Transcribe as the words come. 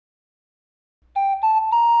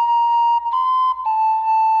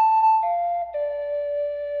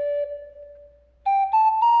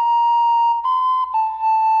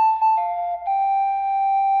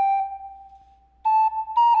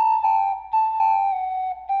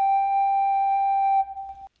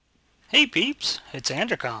Hey peeps, it's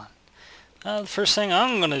Androcon. The first thing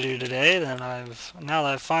I'm going to do today, now that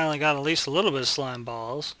I've finally got at least a little bit of slime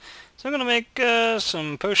balls, so I'm going to make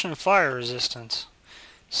some potion of fire resistance.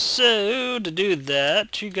 So to do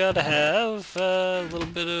that, you got to have a little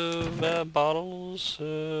bit of bottles.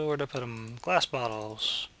 Where'd I put them? Glass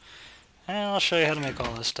bottles. And I'll show you how to make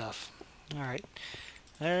all this stuff. Alright,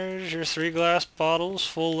 there's your 3 glass bottles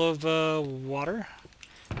full of water.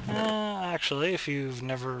 Actually, if you've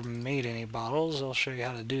never made any bottles, I'll show you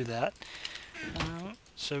how to do that.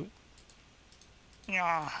 So,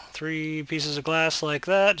 3 pieces of glass like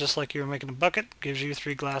that, just like you were making a bucket, gives you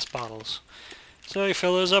 3 glass bottles. So you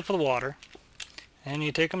fill those up with water, and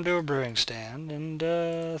you take them to a brewing stand, and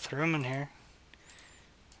throw them in here,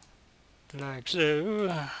 like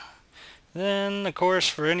so. Then, of course,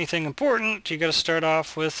 for anything important, you got to start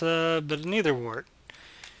off with a bit of neitherwort.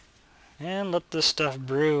 And let this stuff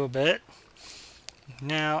brew a bit.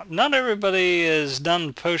 Now, not everybody has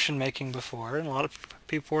done potion making before, and a lot of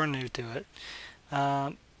people are new to it.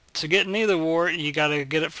 To get neitherwort, you gotta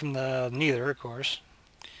get it from the neither, of course.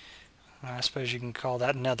 I suppose you can call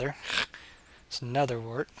that nether. It's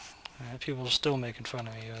netherwort. People are still making fun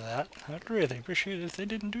of me of that. I'd really appreciate it if they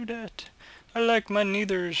didn't do that. I like my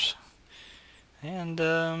neithers. And,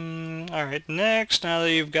 alright, next, now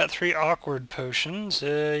that you've got 3 awkward potions,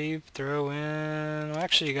 you throw in, well,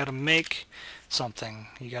 actually you gotta make something.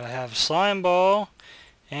 You gotta have a slime ball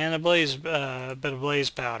and a bit of blaze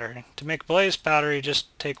powder. To make blaze powder, you just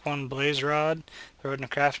take 1 blaze rod, throw it in a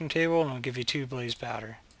crafting table, and it'll give you 2 blaze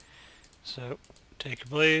powder. So, take your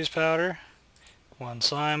blaze powder, 1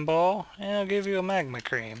 slime ball, and it'll give you a magma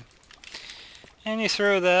cream. And you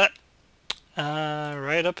throw that,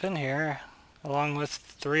 right up in here, along with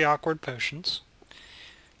 3 awkward potions.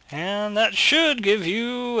 And that should give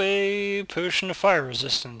you a potion of fire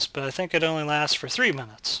resistance, but I think it only lasts for 3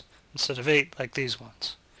 minutes, instead of 8 like these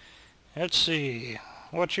ones. Let's see,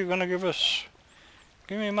 what you gonna give us?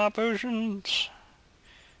 Give me my potions.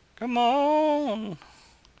 Come on!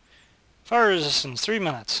 Fire resistance, 3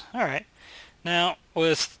 minutes. Alright. Now,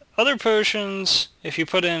 with other potions, if you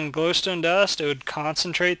put in glowstone dust, it would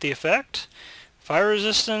concentrate the effect. Fire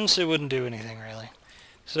resistance, it wouldn't do anything really.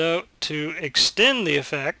 So, to extend the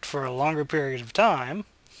effect for a longer period of time,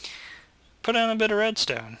 put in a bit of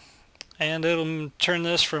redstone. And it'll turn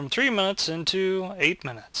this from 3 minutes into 8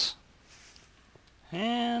 minutes.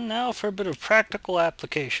 And now for a bit of practical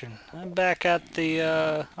application. I'm back at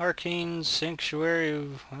the Arcane Sanctuary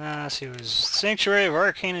of... it was Sanctuary of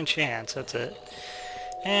Arcane Enchants, that's it.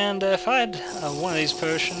 And if I had one of these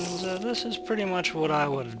potions, this is pretty much what I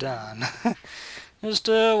would have done. Just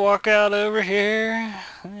walk out over here,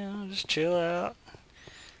 just chill out.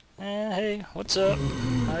 And hey, what's up?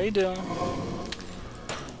 How you doing?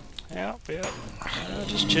 Yep.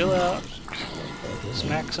 Just chill out.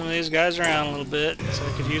 Smack some of these guys around a little bit, so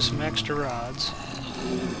I could use some extra rods.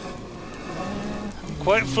 I'm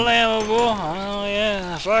quite flammable. Oh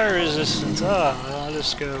yeah, fire resistance. I'll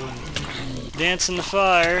just go and dance in the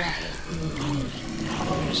fire.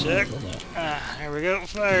 Wait a sec. There we go,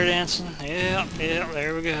 fire dancing. Yep,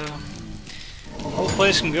 there we go. The whole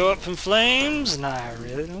place can go up in flames, and I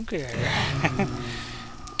really don't care.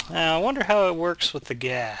 Now, I wonder how it works with the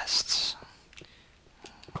ghasts.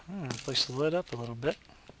 Place the lid up a little bit.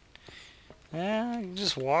 Yeah, you can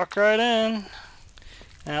just walk right in.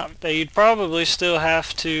 Now, you'd probably still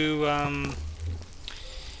have to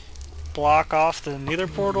block off the nether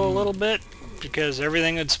portal a little bit, because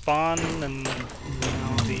everything would spawn, and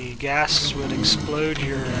the ghasts would explode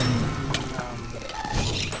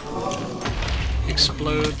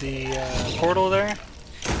the portal there.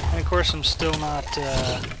 And of course, I'm still not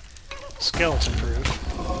skeleton proof.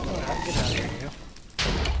 Get out of here, you.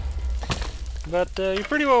 But you're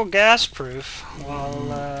pretty well gas proof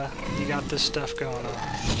while you got this stuff going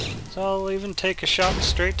on. So I'll even take a shot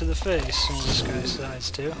straight to the face when this guy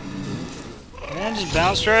decides to. And just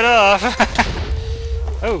bounced right off.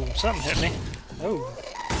 Oh, something hit me. Oh.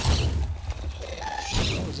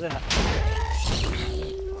 What was that?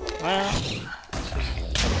 Well,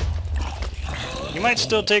 you might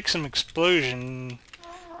still take some explosion.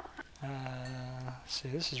 Let's see,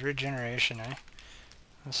 this is regeneration, eh?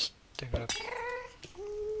 Let's take a look.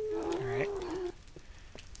 Alright.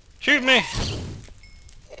 Shoot me!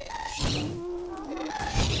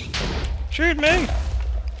 Shoot me!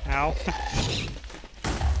 Ow.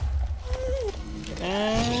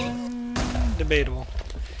 And debatable.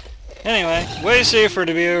 Anyway, way safer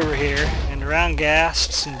to be over here and around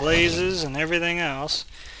ghasts and blazes and everything else.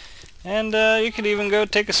 And you could even go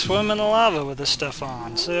take a swim in the lava with this stuff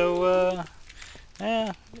on. So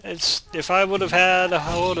Yeah, it's if I would have had a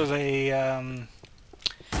hold of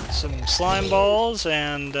some slime balls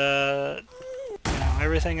and you know,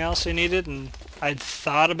 everything else I needed, and I'd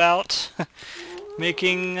thought about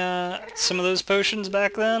making some of those potions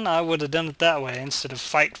back then, I would have done it that way instead of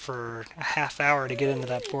fight for a half hour to get into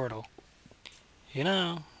that portal. You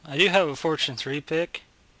know, I do have a Fortune 3 pick.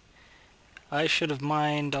 I should have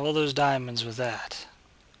mined all those diamonds with that.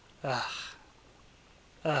 Ugh.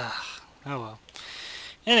 Ugh. Oh well.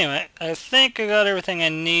 Anyway, I think I got everything I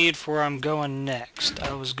need for where I'm going next.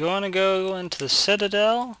 I was going to go into the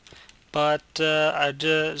Citadel, but I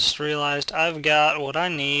just realized I've got what I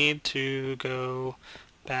need to go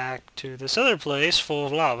back to this other place full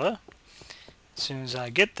of lava. As soon as I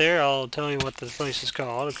get there, I'll tell you what the place is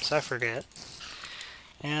called, because I forget.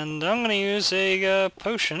 And I'm going to use a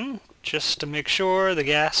potion just to make sure the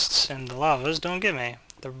ghasts and the lavas don't get me.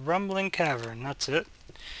 The Rumbling Cavern, that's it.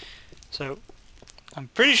 So, I'm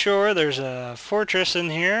pretty sure there's a fortress in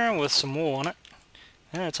here with some wool in it.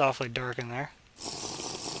 And it's awfully dark in there.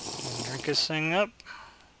 Drink this thing up.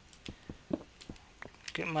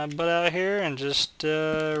 Get my butt out here and just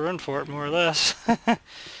run for it, more or less.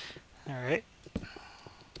 Alright.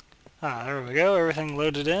 Ah, there we go. Everything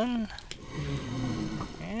loaded in.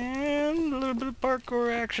 And a little bit of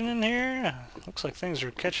parkour action in here. Looks like things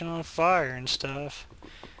are catching on fire and stuff.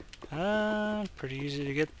 Pretty easy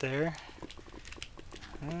to get there.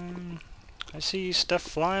 I see stuff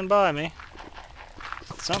flying by me.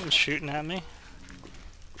 Something's shooting at me.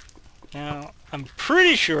 Now, I'm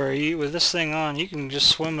pretty sure with this thing on, you can just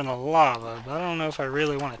swim in the lava, but I don't know if I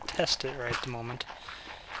really want to test it right at the moment.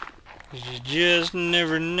 You just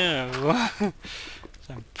never know.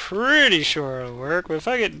 So I'm pretty sure it'll work, but if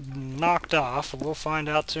I get knocked off, we'll find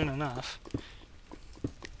out soon enough.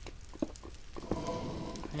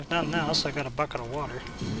 If nothing else, I got a bucket of water.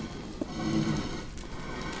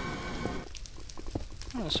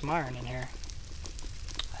 Oh, there's some iron in here.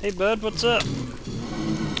 Hey bud, what's up?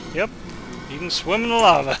 Yep, you can swim in the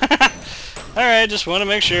lava. Alright, just want to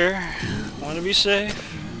make sure. Want to be safe.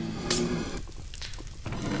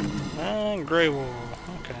 And gray wool.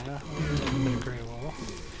 Okay, a bit of gray wool.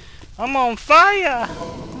 I'm on fire!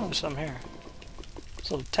 Oh, there's something here. There's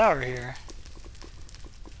a little tower here.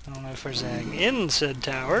 I don't know if there's anything in said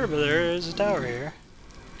tower, but there is a tower here.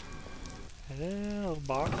 A little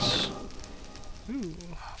box. Ooh,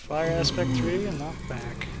 fire aspect 3 and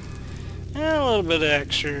knockback. And a little bit of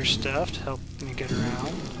extra stuff to help me get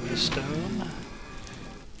around. Maybe a stone.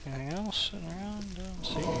 Anything else sitting around? Don't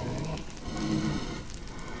see anything.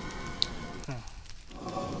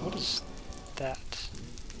 What is that?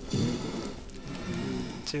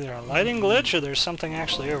 It's either a lighting glitch or there's something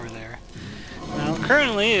actually over there. Now,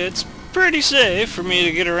 currently it's pretty safe for me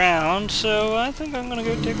to get around, so I think I'm gonna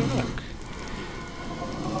go take a look.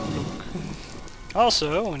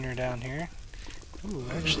 Also, when you're down here... Ooh,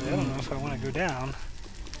 actually, I don't know if I want to go down.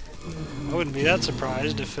 I wouldn't be that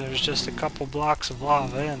surprised if there's just a couple blocks of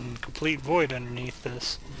lava and complete void underneath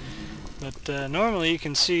this. But normally you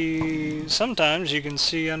can see... Sometimes you can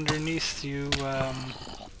see underneath you...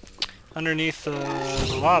 underneath the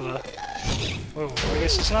lava. Whoa, I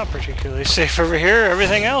guess it's not particularly safe over here.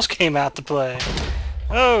 Everything else came out to play.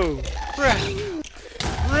 Oh, crap!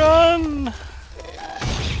 Run!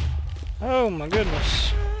 Oh my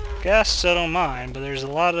goodness. Ghasts I don't mind, but there's a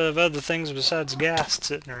lot of other things besides ghasts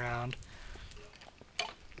sitting around.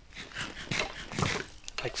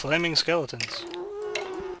 Like flaming skeletons.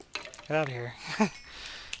 Get out of here.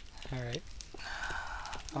 Alright.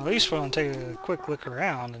 Well, at least we'll take a quick look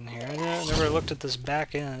around in here. I never looked at this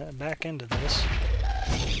back end of this.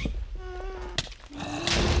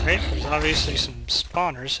 Right, there's obviously some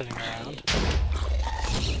spawners sitting around.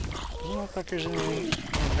 Doesn't look like there's anything.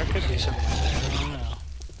 Oh, there could be something there. I don't know.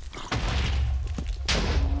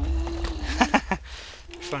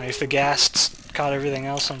 Funny if the ghasts caught everything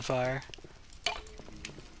else on fire.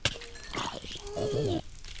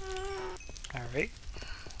 Alright.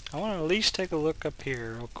 I want to at least take a look up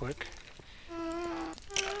here real quick.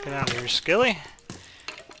 Get out of here, Skilly.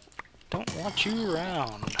 Don't want you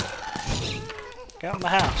around. Get out of my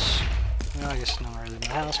house. Well, I guess it's not really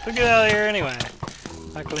my house, but get out of here anyway.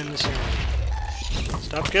 Not clean this area.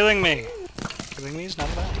 Stop killing me. Killing me is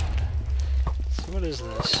not bad. So what is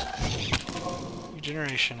this?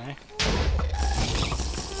 Regeneration, eh?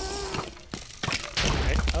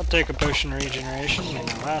 Alright, I'll take a potion of regeneration. May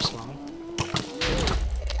not last long.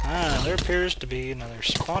 Ah, there appears to be another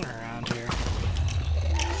spawner around here.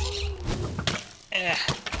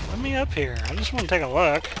 Let me up here. I just want to take a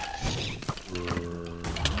look.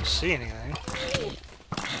 I don't see anything.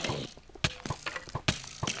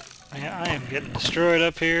 Man, I am getting destroyed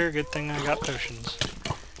up here. Good thing I got potions.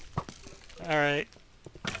 Alright.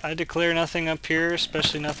 I declare nothing up here,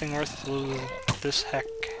 especially nothing worth this heck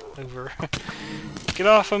over. Get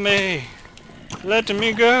off of me! Let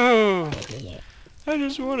me go! I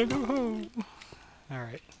just want to go home.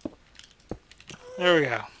 Alright. There we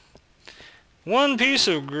go. One piece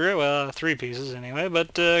of gray, well, 3 pieces anyway,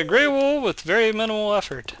 but gray wool with very minimal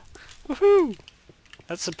effort. Woohoo!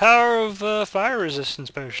 That's the power of fire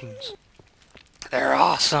resistance potions. They're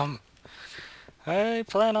awesome! I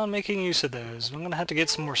plan on making use of those. I'm going to have to get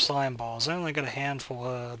some more slime balls. I only got a handful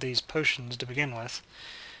of these potions to begin with.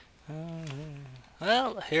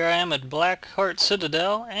 Well, here I am at Black Heart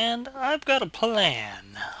Citadel, and I've got a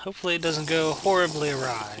plan. Hopefully it doesn't go horribly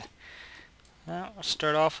awry. Well, I'll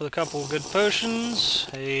start off with a couple of good potions,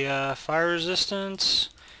 a fire resistance,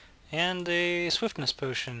 and a swiftness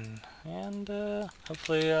potion. And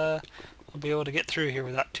hopefully I'll be able to get through here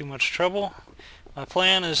without too much trouble. My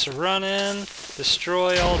plan is to run in,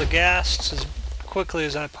 destroy all the ghasts as quickly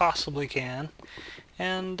as I possibly can,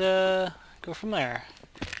 and go from there.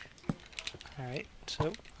 Alright,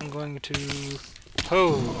 so I'm going to...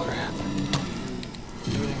 Oh, crap.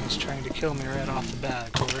 Everything is trying to kill me right off the bat,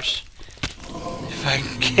 of course. If I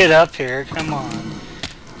can get up here, come on.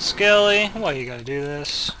 Skelly, why you gotta do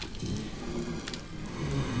this?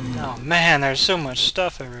 Oh man, there's so much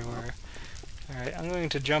stuff everywhere. Alright, I'm going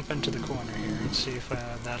to jump into the corner here and see if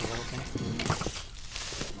that'll help me.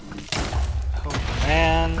 Oh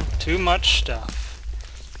man, too much stuff.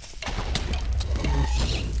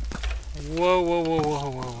 Whoa, whoa, whoa, whoa,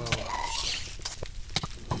 whoa, whoa.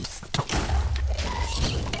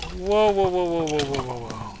 Whoa, whoa, whoa, whoa, whoa, whoa, whoa,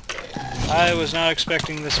 whoa. I was not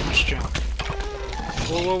expecting this much junk.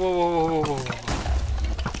 Whoa, whoa, whoa, whoa, whoa, whoa, whoa.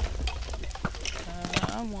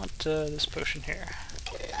 I want this potion here.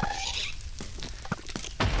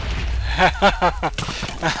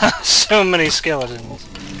 So many skeletons.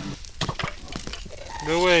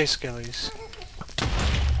 Go away, skellies.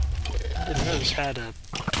 I didn't know this had one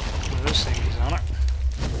of those thingies on it.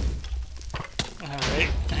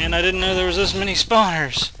 Alright, and I didn't know there was this many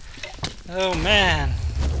spawners. Oh man.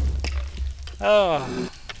 Oh.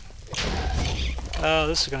 Oh,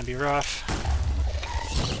 this is gonna be rough.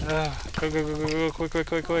 Oh, go, go, go, go, go, quick, quick,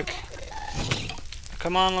 quick, quick.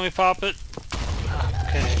 Come on, let me pop it.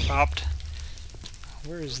 Okay, popped.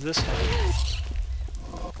 Where is this headed?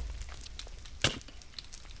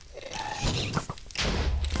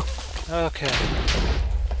 Okay.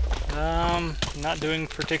 Not doing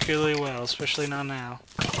particularly well, especially not now.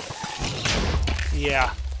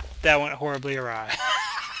 Yeah, that went horribly awry.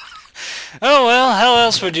 Oh well, how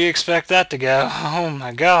else would you expect that to go? Oh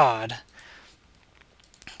my god.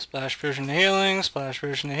 Splash potion of healing, splash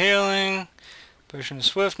potion of healing, potion of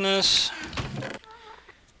swiftness.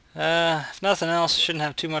 If nothing else, I shouldn't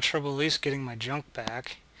have too much trouble at least getting my junk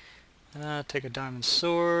back. Take a diamond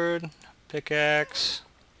sword, pickaxe.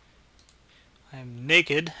 I am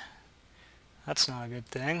naked. That's not a good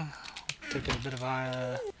thing. Take a bit of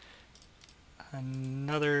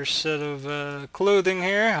another set of clothing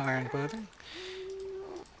here, iron clothing.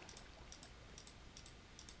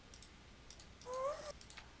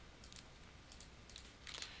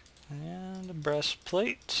 And a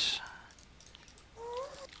breastplate.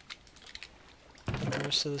 Put the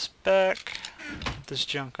rest of this back. Put this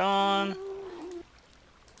junk on.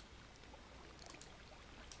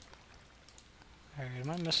 Alright,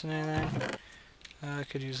 am I missing anything? I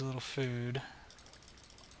could use a little food.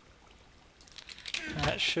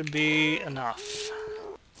 That should be enough.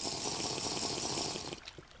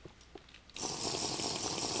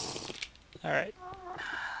 Alright.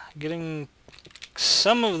 Getting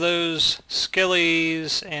some of those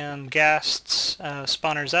skellies and ghasts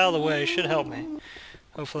spawners out of the way should help me.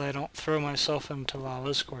 Hopefully I don't throw myself into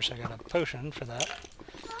lavas. Of course I got a potion for that.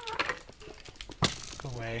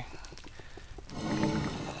 Go away.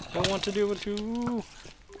 Don't want to deal with you.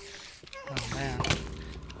 Oh man.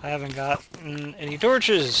 I haven't got any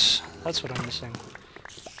torches. That's what I'm missing.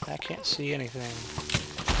 I can't see anything.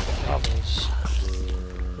 Lava's.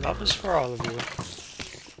 Lava's for all of you.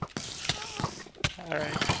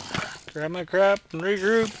 Alright. Grab my crap and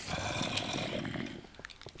regroup.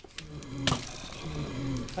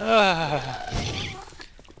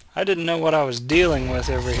 I didn't know what I was dealing with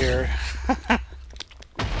over here.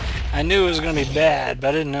 I knew it was going to be bad, but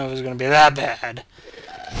I didn't know it was going to be that bad.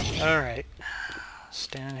 Alright.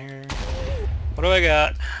 Stand here. What do I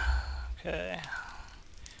got? Okay.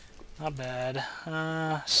 Not bad.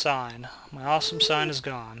 Sign. My awesome sign is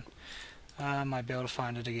gone. I might be able to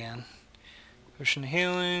find it again. Potion of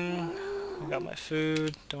healing. I got my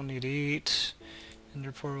food. Don't need to eat.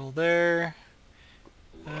 Ender portal there.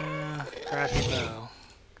 Crappy bow.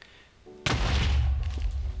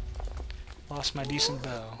 Lost my decent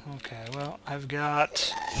bow. Okay, well, I've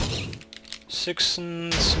got 6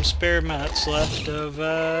 and some spare minutes left of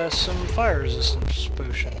some fire resistance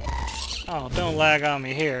potion. Oh, don't lag on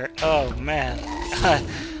me here. Oh, man.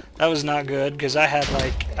 That was not good, because I had,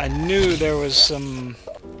 like, I knew there was some...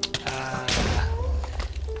 oh, man.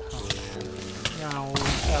 No.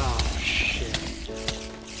 Oh, shit.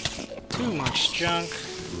 Too much junk.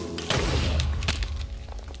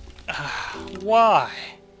 Why?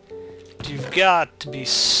 You've got to be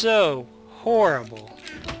so horrible.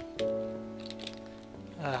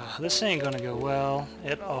 This ain't gonna go well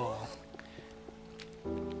at all.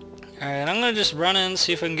 Alright, I'm gonna just run in and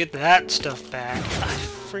see if I can get that stuff back. I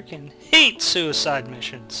freaking hate suicide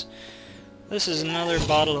missions. This is another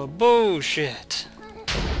bottle of bullshit.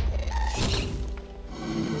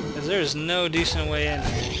 Because there's no decent way in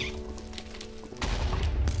here.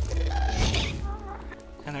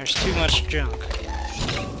 And there's too much junk.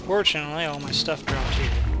 Fortunately, all my stuff dropped here.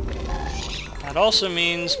 That also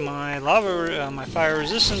means my my fire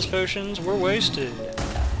resistance potions were wasted.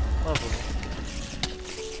 Lovely.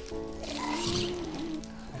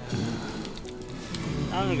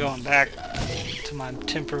 I'm going back to my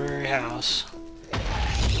temporary house.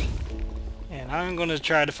 And I'm going to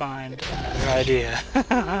try to find another idea.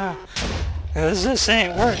 Because this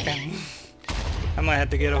ain't working. I might have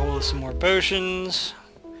to get a hold of some more potions.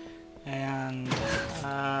 And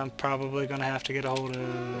I'm probably going to have to get a hold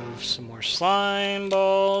of some more slime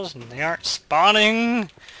balls, and they aren't spawning.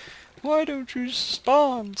 Why don't you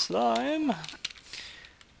spawn, slime?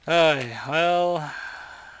 Well,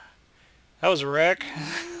 that was a wreck.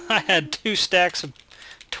 I had 2 stacks of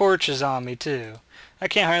torches on me, too. I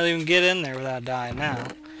can't hardly even get in there without dying now.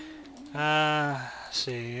 Let's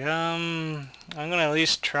see, I'm going to at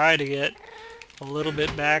least try to get a little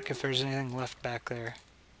bit back if there's anything left back there.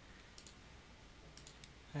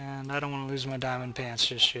 And I don't want to lose my diamond pants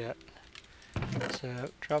just yet. So,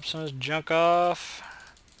 drop some of this junk off.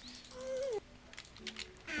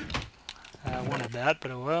 I wanted that, but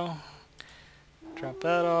oh well. Drop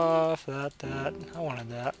that off, that. I wanted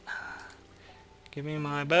that. Give me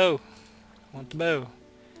my bow. I want the bow.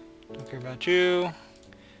 Don't care about you.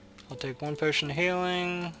 I'll take 1 potion of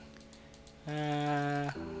healing.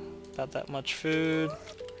 About that much food.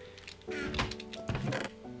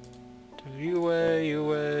 You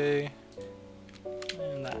away,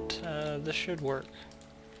 and that, this should work.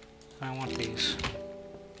 I want these.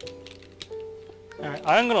 Alright,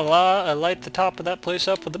 I'm gonna light the top of that place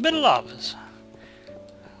up with a bit of lavas.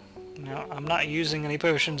 Now, I'm not using any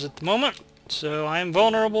potions at the moment, so I am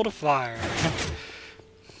vulnerable to fire.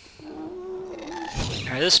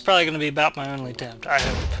 Alright, this is probably gonna be about my only attempt, I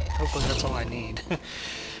hope. Hopefully that's all I need.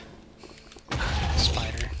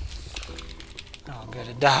 Spider. Oh good,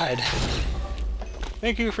 it died.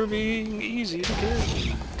 Thank you for being easy to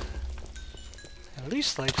kill. At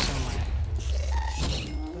least like some of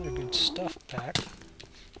my other good stuff back.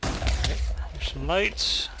 Alright, there's some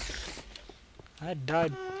lights. I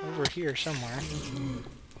died over here somewhere.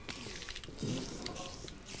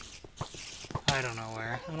 I don't know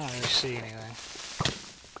where. I don't really see anything.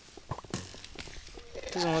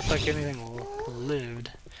 Doesn't look like anything lived.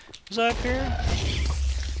 Was I up here?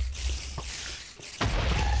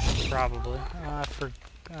 Probably. I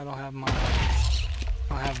don't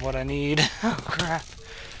have what I need. Oh crap.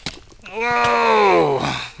 Whoa!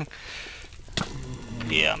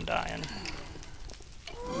 Yeah, I'm dying.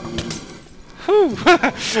 Whew!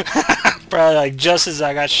 Probably like just as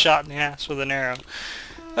I got shot in the ass with an arrow.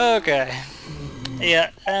 Okay. Yeah,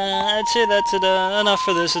 I'd say that's enough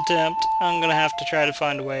for this attempt. I'm gonna have to try to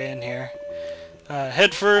find a way in here.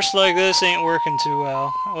 Head first like this ain't working too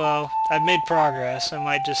well. Well, I've made progress. I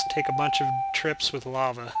might just take a bunch of trips with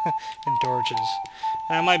lava and torches.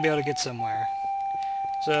 And I might be able to get somewhere.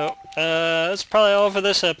 So, that's probably all for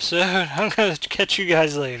this episode. I'm gonna catch you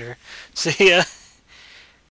guys later. See ya!